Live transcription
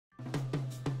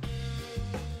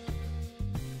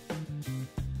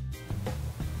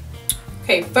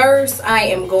Okay, first I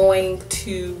am going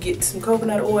to get some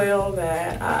coconut oil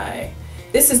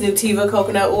this is Nutiva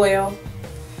coconut oil.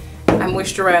 I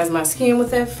moisturize my skin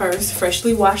with that first,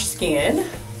 freshly washed skin.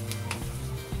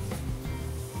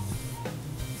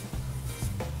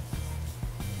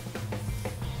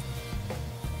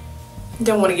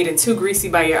 Don't want to get it too greasy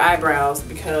by your eyebrows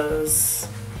because,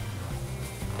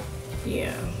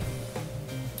 yeah,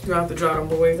 you have to draw them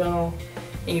boys on.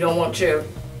 And you don't want your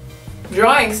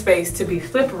drawing space to be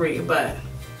slippery, but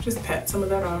just pat some of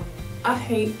that off. I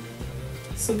hate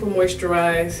super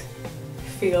moisturized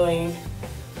feeling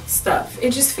stuff.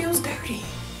 It just feels dirty.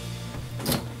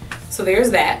 So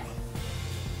there's that.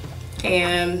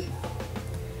 And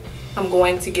I'm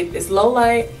going to get this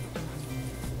Lowlight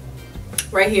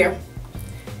right here.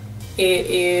 It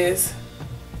is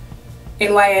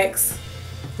NYX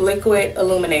Liquid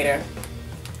Illuminator.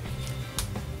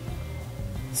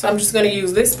 So I'm just going to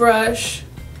use this brush.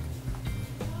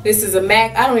 This is a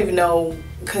MAC. I don't even know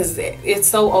because it's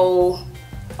so old.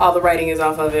 All the writing is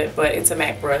off of it, but it's a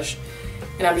MAC brush.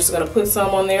 And I'm just going to put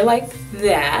some on there like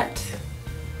that.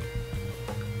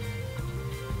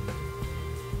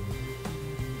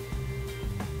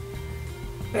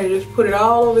 And just put it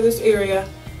all over this area.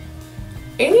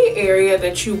 Any area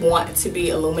that you want to be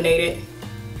illuminated,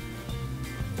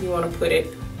 you want to put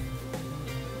it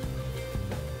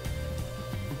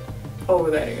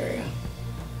over that area.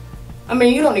 I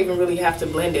mean, you don't even really have to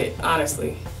blend it,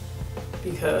 honestly,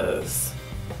 because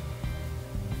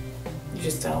you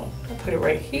just don't. I put it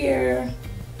right here.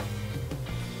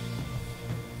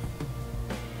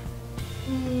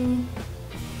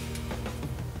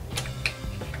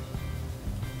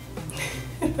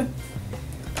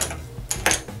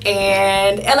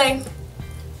 And LA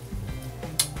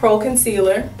Pro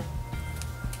Concealer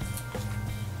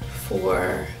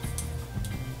for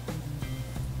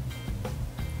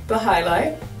the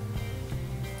highlight.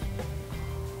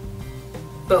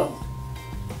 Boom.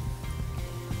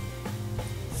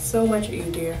 So much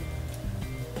easier.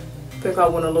 I think I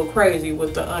went a little crazy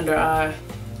with the under eye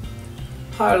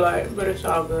highlight, but it's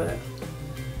all good.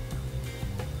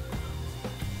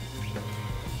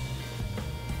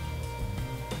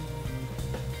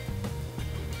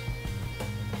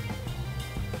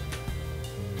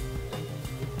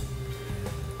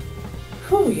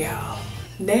 Whew, y'all.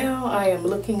 Now I am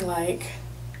looking like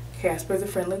Casper the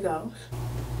Friendly Ghost.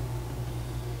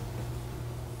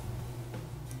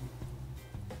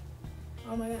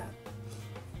 Oh my God.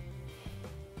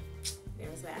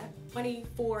 There's that.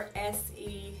 24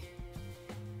 SE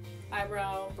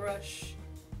eyebrow brush.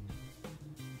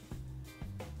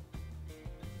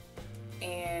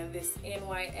 And this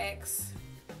NYX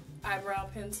eyebrow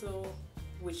pencil,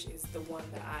 which is the one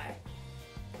that I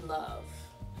love.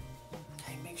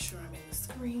 Okay, make sure I'm in the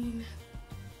screen.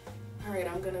 All right,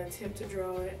 I'm gonna attempt to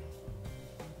draw it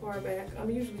far back. I'm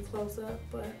usually close up,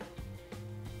 but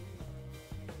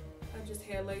I just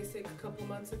had LASIK a couple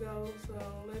months ago, so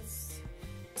let's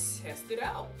test it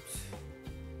out.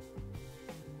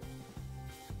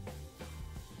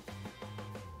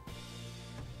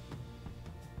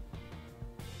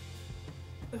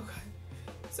 Okay,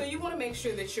 so you wanna make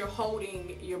sure that you're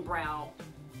holding your brow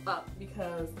up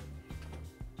because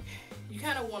you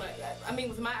kind of want to, I mean,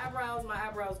 with my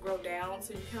eyebrows grow down,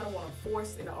 so you kind of want to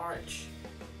force an arch.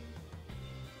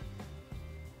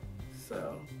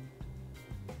 So,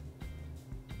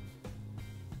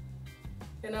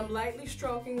 and I'm lightly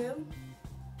stroking them.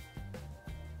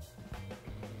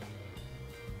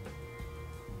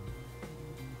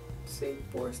 See,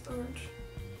 forced arch.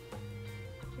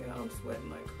 Yeah, I'm sweating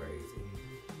like crazy.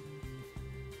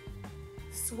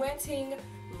 Sweating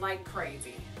like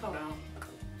crazy. Hold on.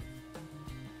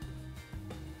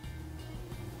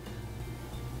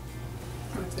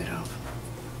 Wipe that off.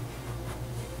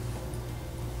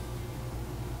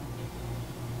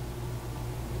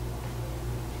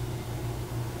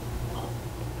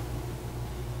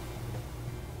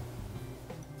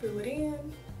 Fill it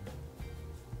in.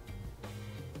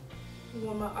 I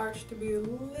want my arch to be a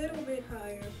little bit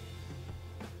higher.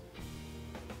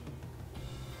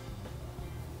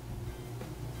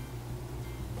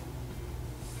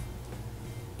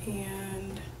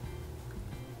 And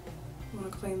I'm gonna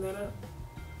clean that up.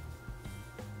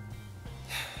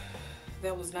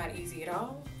 That was not easy at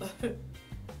all,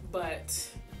 but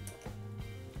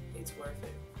it's worth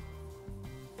it.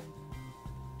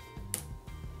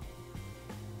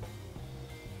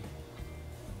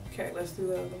 Okay, let's do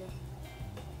the other one.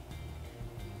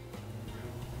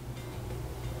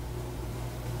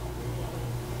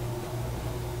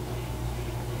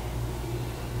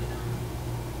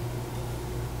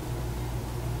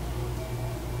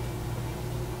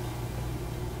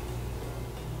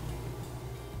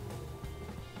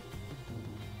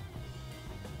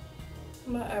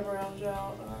 My eyebrows,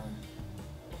 y'all, are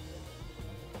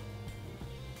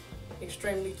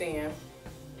extremely thin,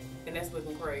 and that's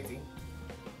looking crazy.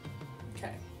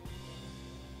 Okay.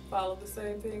 Follow the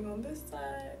same thing on this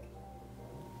side.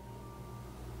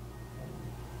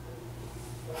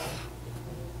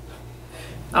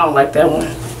 I don't like that one.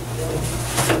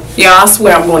 Yeah, I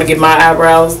swear I'm going to get my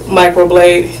eyebrows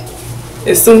microblade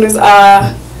as soon as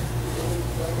I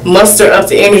muster up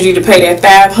the energy to pay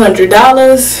that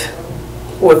 $500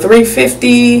 or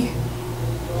 $350.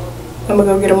 I'm gonna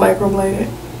go get a microbladed,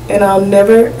 and I'll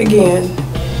never again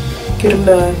get them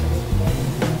done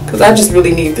because I just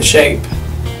really need the shape.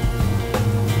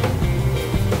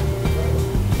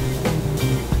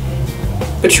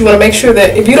 But you want to make sure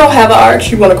that if you don't have an arch,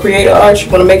 you want to create an arch,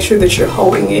 you want to make sure that you're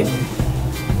holding it.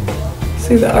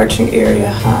 See the arching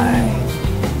area high.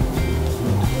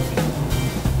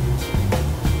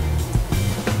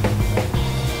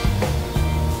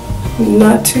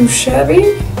 Not too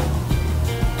shabby.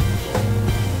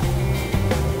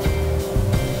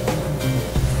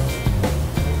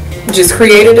 Just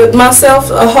created myself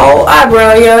a whole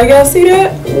eyebrow, y'all. Y'all see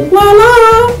that?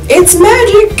 Voila! It's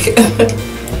magic!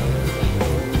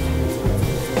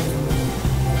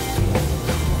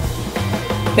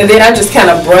 And then I just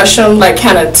kind of brush them, like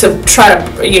kind of to try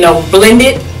to, you know, blend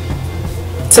it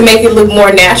to make it look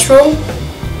more natural.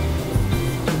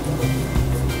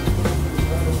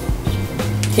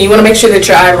 And you want to make sure that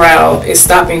your eyebrow is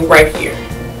stopping right here.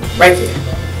 Right there.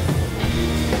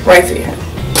 Right there.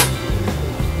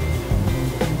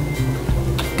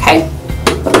 Okay.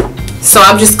 So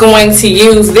I'm just going to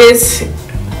use this.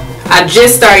 I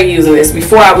just started using this.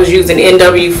 Before I was using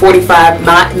NW45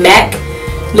 MAC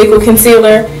liquid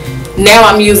concealer. Now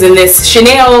I'm using this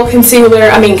Chanel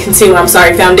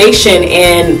foundation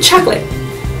in chocolate.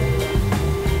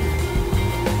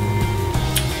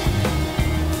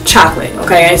 Chocolate,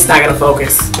 okay? It's not gonna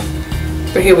focus.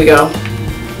 But here we go.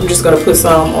 I'm just gonna put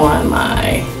some on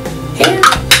my hair.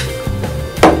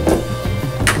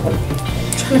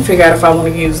 I'm trying to figure out if I want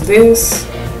to use this.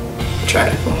 Try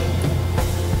that one.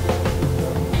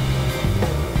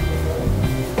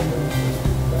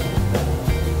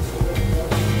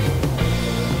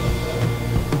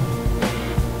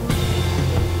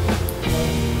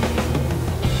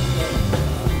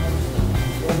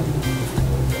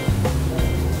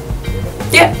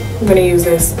 I'm going to use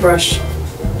this brush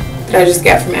that I just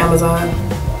got from Amazon.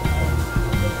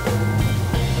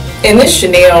 And this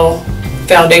Chanel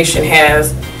foundation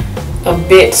has a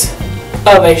bit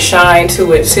of a shine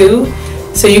to it too.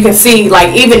 So you can see,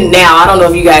 like, even now, I don't know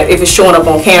if you guys, if it's showing up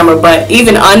on camera, but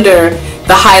even under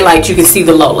the highlight you can see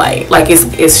the low light, like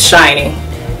it's shining.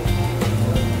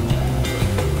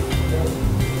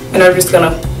 And I'm just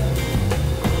going to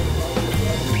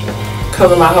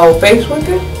cover my whole face with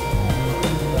it.